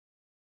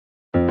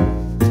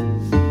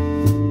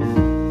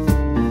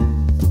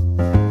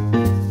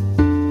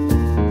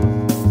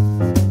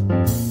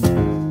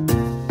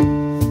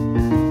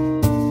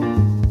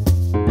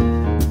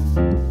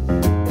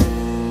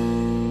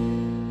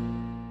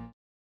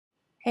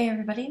Hey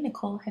everybody,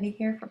 Nicole Hetty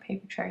here for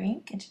Paper Tray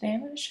Ink, and today I'm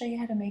going to show you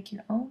how to make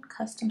your own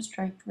custom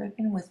striped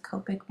ribbon with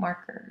Copic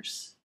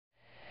markers.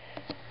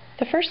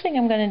 The first thing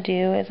I'm going to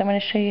do is I'm going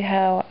to show you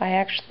how I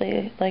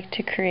actually like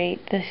to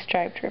create this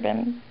striped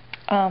ribbon.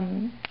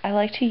 I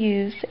like to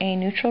use a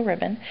neutral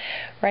ribbon.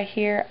 Right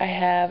here I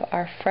have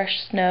our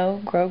Fresh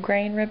Snow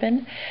Grosgrain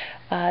ribbon.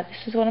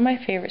 This is one of my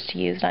favorites to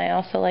use, and I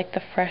also like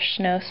the Fresh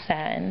Snow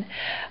Satin.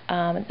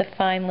 The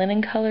fine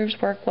linen colors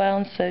work well,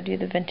 and so do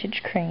the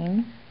vintage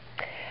cream.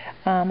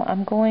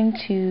 I'm going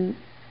to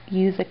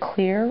use a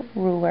clear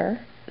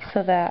ruler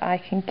so that I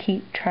can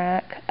keep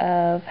track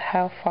of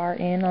how far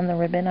in on the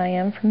ribbon I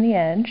am from the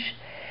edge.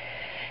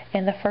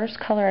 And the first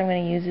color I'm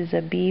going to use is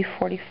a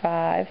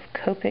B45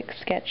 Copic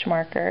sketch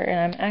marker, and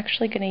I'm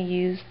actually going to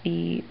use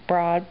the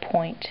broad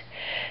point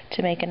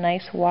to make a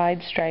nice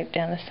wide stripe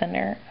down the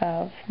center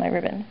of my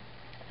ribbon.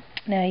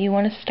 Now you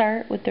want to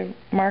start with the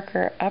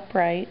marker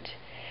upright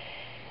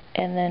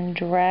and then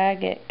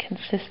drag it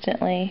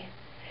consistently.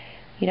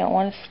 You don't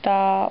want to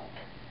stop.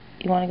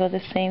 You want to go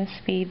the same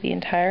speed the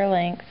entire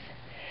length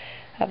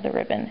of the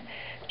ribbon,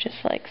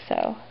 just like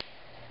so.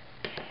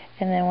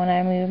 And then when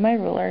I move my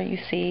ruler, you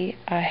see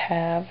I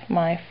have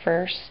my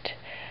first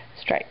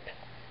stripe.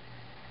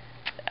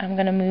 I'm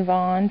going to move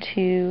on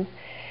to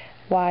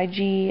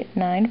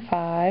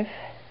YG95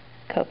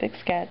 Copic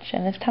sketch,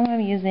 and this time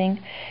I'm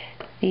using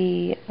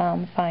the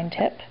fine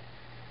tip.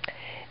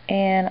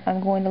 And I'm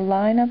going to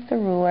line up the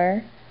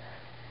ruler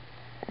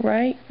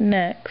right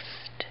next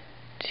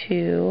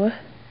to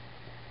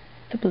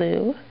the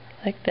blue,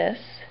 like this.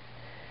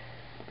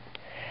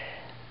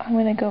 I'm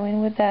going to go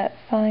in with that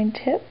fine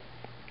tip,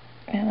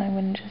 and I'm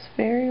going to just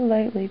very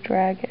lightly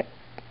drag it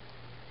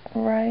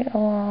right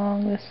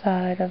along the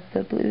side of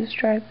the blue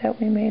stripe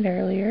that we made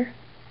earlier,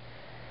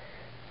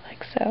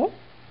 like so.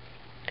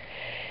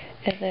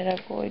 And then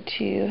I'm going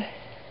to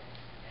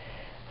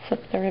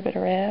flip the ribbon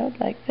around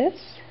like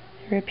this,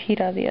 and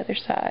repeat on the other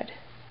side.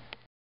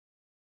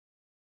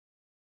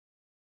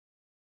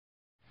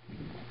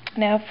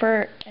 Now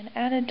for an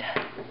added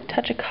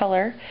touch of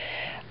color,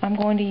 I'm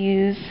going to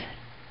use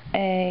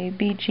a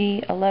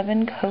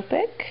BG11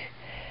 Copic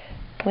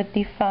with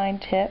the fine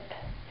tip,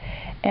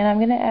 and I'm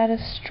going to add a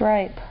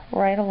stripe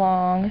right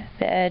along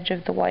the edge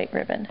of the white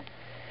ribbon.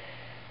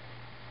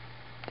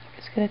 I'm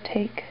just going to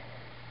take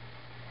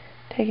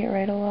it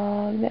right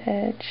along the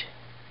edge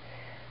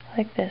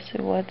like this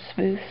in one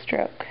smooth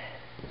stroke.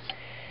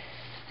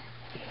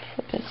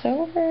 Flip this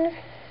over.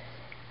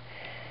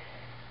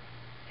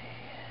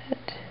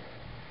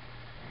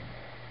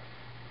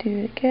 Do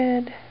it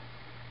again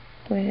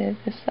with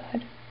this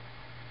side.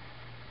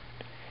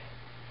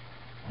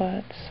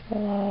 One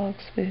long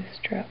smooth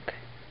stroke.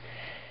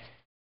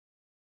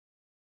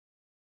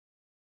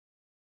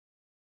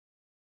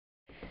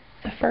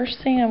 The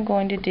first thing I'm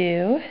going to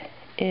do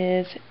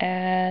is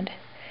add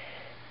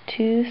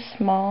 2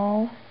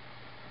 small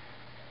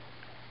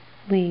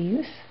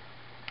leaves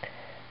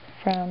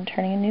from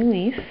Turning a New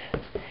Leaf,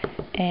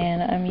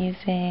 and I'm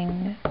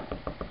using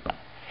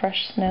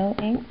Fresh Snow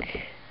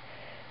ink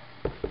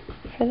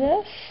for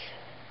this.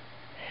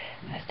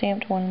 I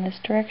stamped one in this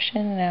direction,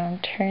 and now I'm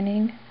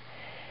turning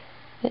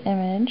the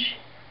image,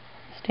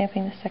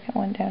 stamping the second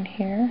one down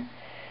here,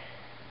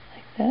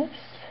 like this.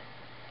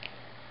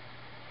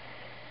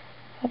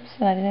 Oops,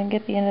 and I didn't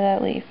get the end of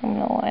that leaf. I'm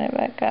going to line it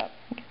back up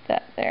and get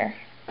that there.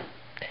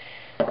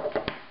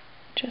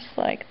 Just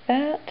like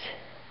that.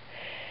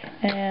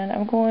 And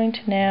I'm going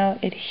to now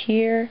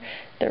adhere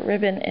the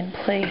ribbon in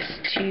place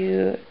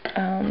to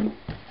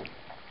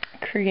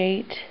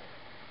create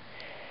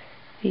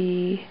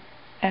the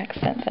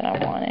accent that I'm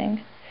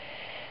wanting.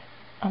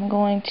 I'm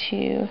going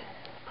to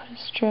put a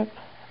strip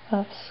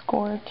of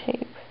score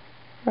tape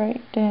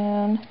right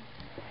down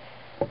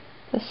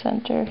the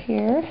center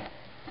here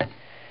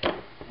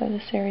of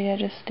this area I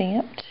just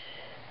stamped.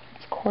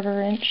 It's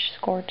 1/4 inch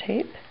score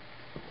tape.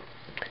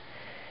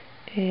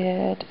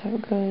 And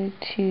I'm going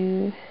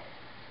to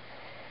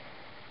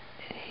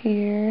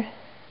adhere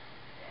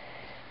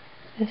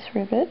this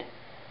ribbon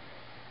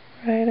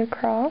right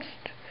across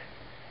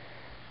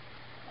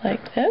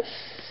like this,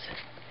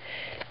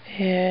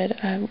 and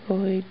I'm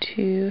going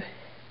to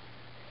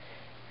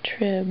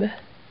trim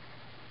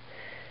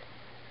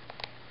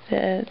the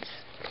ends.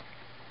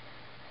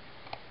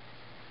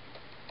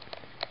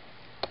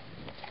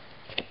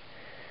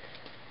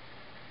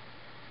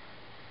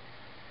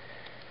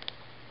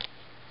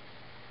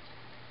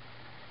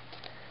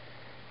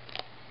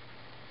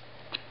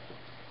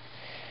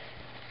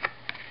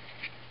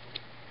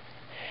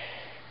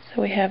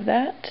 So we have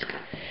that,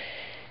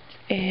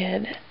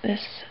 and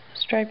this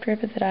striped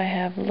ribbon that I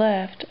have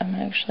left, I'm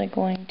actually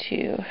going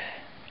to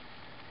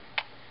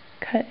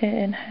cut it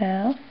in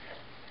half,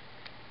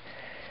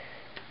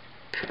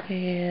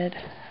 and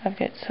I've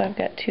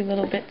got 2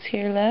 little bits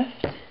here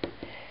left.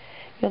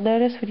 You'll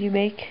notice when you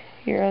make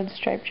your own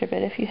striped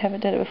ribbon, if you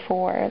haven't done it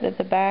before, that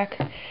the back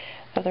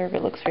of the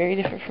ribbon looks very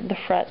different from the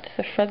front.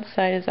 The front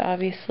side is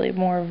obviously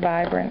more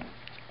vibrant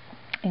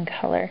in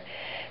color,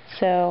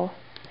 so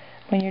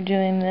when you're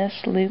doing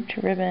this looped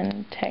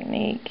ribbon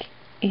technique,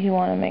 you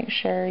want to make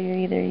sure you're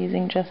either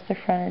using just the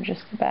front or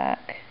just the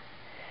back.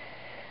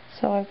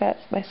 So I've got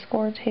my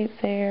score tape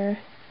there,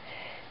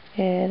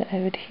 and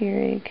I'm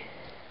adhering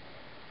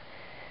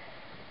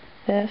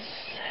this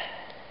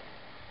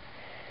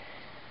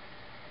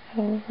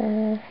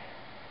over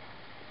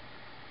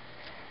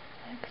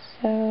like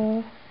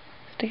so.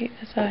 Sticking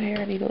this out here,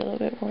 I need a little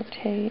bit more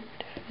tape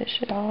to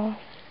finish it off.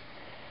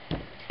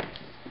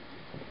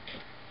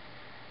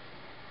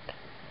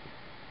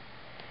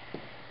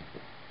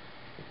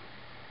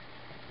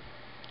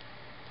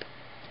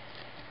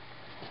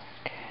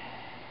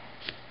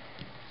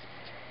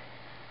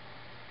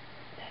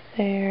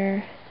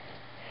 There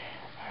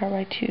are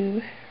my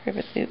 2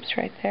 ribbon loops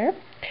right there.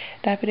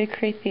 Now I'm going to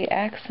create the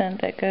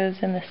accent that goes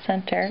in the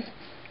center.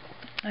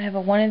 I have a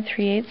 1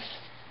 3/8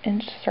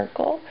 inch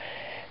circle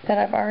that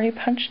I've already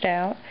punched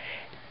out,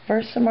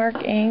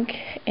 Versamark ink,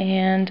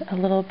 and a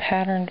little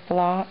patterned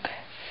block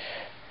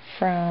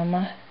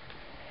from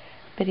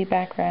Bitty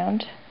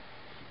Background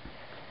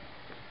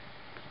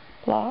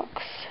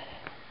Blocks,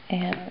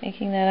 and I'm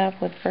inking that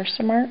up with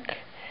Versamark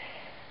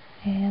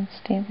and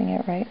stamping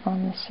it right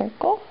on the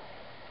circle.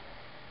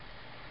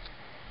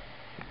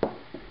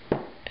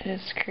 It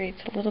just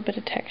creates a little bit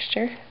of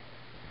texture.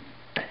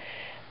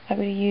 I'm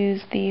going to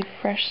use the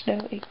Fresh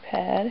Snow ink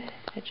pad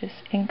to just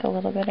ink a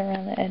little bit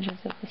around the edges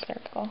of the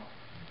circle.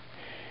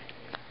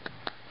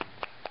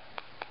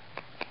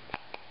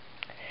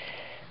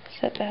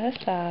 Set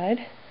that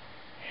aside.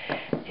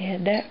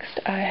 And next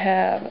I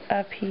have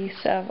a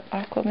piece of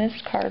Aqua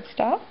Mist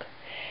cardstock,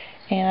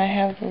 and I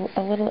have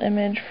a little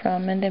image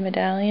from Mende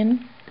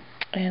Medallion,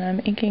 and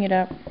I'm inking it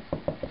up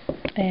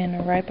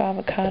in Ripe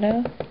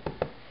Avocado.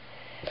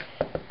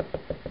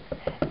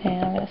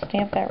 And I'm going to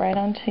stamp that right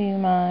onto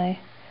my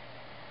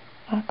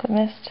Aqua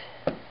Mist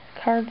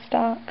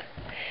cardstock.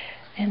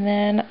 And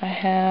then I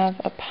have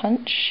a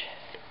punch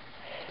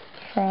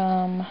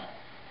from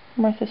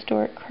Martha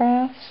Stewart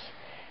Crafts.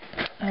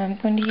 I'm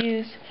going to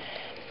use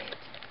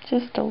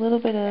just a little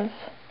bit of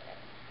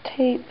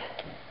tape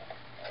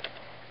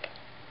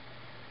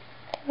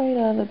right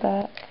on the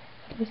back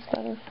of this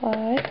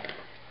butterfly.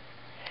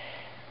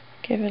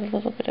 Give it a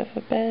little bit of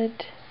a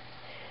bend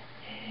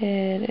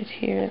and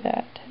adhere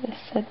that to the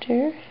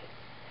center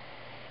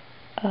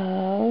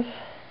of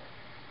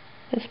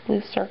this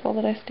blue circle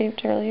that I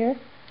stamped earlier.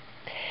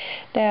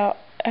 Now,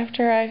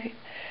 after I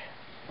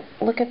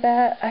look at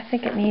that, I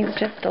think it needs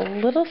just a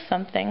little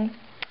something.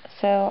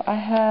 So I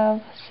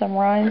have some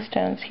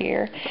rhinestones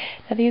here.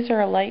 Now these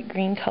are a light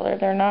green color.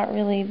 They're not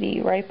really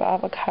the ripe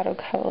avocado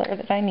color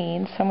that I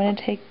need. So I'm going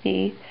to take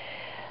the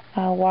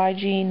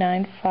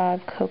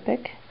YG95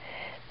 Copic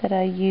that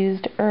I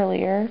used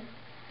earlier,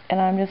 and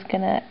I'm just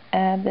going to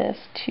add this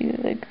to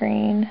the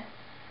green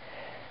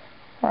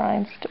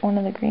one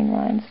of the green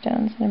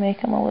rhinestones and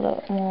make them a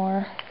little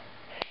more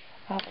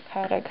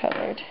avocado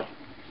colored.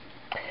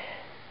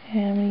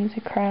 And I'm going to use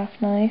a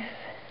craft knife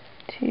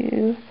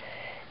to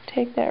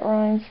take that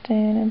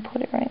rhinestone and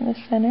put it right in the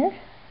center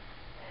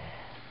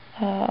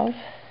of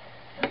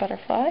the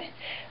butterfly.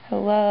 I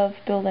love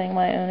building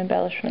my own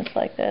embellishments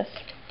like this.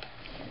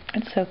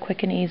 It's so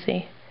quick and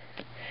easy.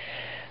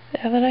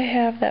 Now that I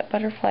have that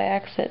butterfly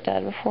accent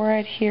done, before I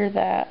adhere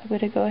that, I'm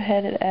going to go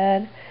ahead and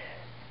add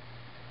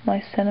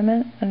my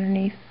sentiment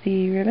underneath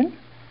the ribbon.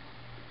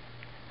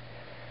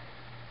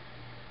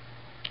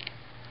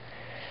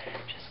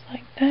 Just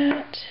like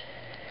that.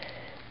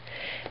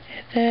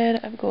 And then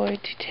I'm going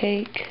to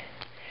take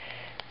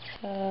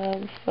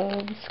some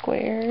foam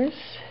squares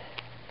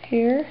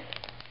here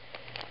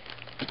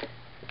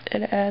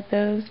and add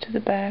those to the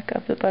back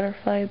of the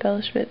butterfly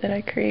embellishment that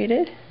I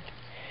created.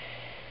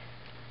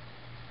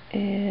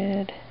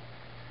 And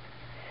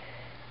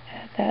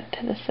add that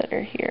to the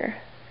center here.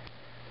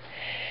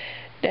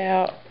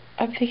 Now,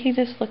 I'm thinking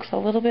this looks a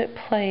little bit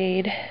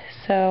played,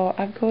 so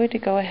I'm going to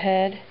go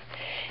ahead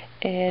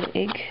and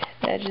ink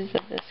the edges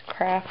of this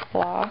craft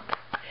block.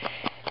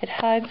 In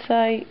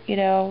hindsight, you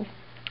know,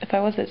 if I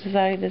wasn't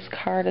designing this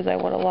card as I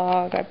would a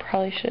log, I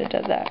probably should have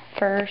done that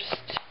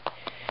first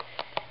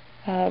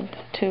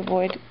to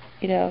avoid,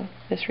 you know,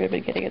 this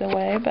ribbon getting in the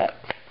way, but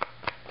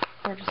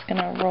we're just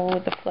going to roll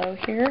with the flow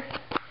here.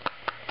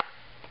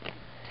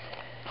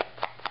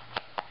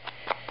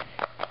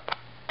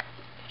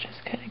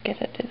 Just kind of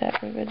get it to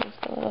that ribbon just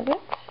a little bit.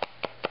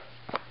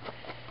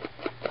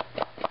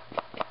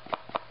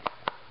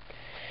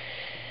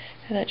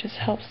 And that just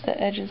helps the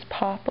edges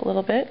pop a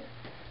little bit.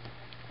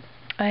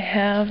 I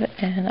have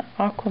an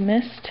Aqua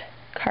Mist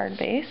card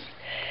base.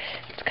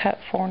 It's cut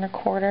 4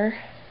 1/4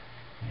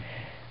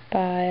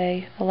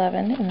 by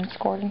 11 and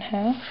scored in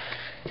half.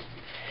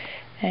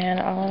 And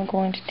all I'm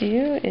going to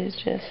do is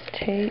just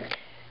take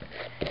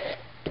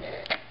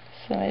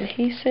some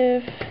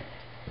adhesive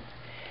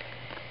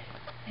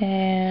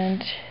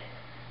and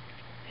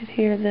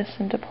adhere this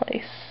into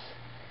place.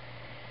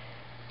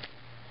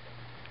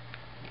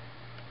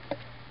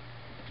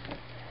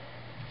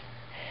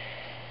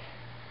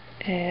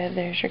 And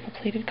there's your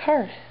completed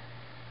card.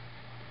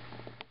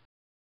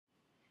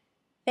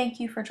 Thank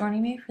you for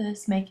joining me for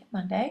this Make It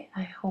Monday.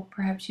 I hope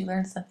perhaps you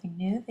learned something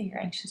new that you're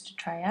anxious to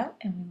try out,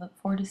 and we look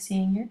forward to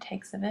seeing your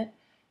takes of it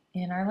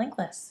in our link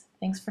list.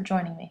 Thanks for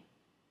joining me.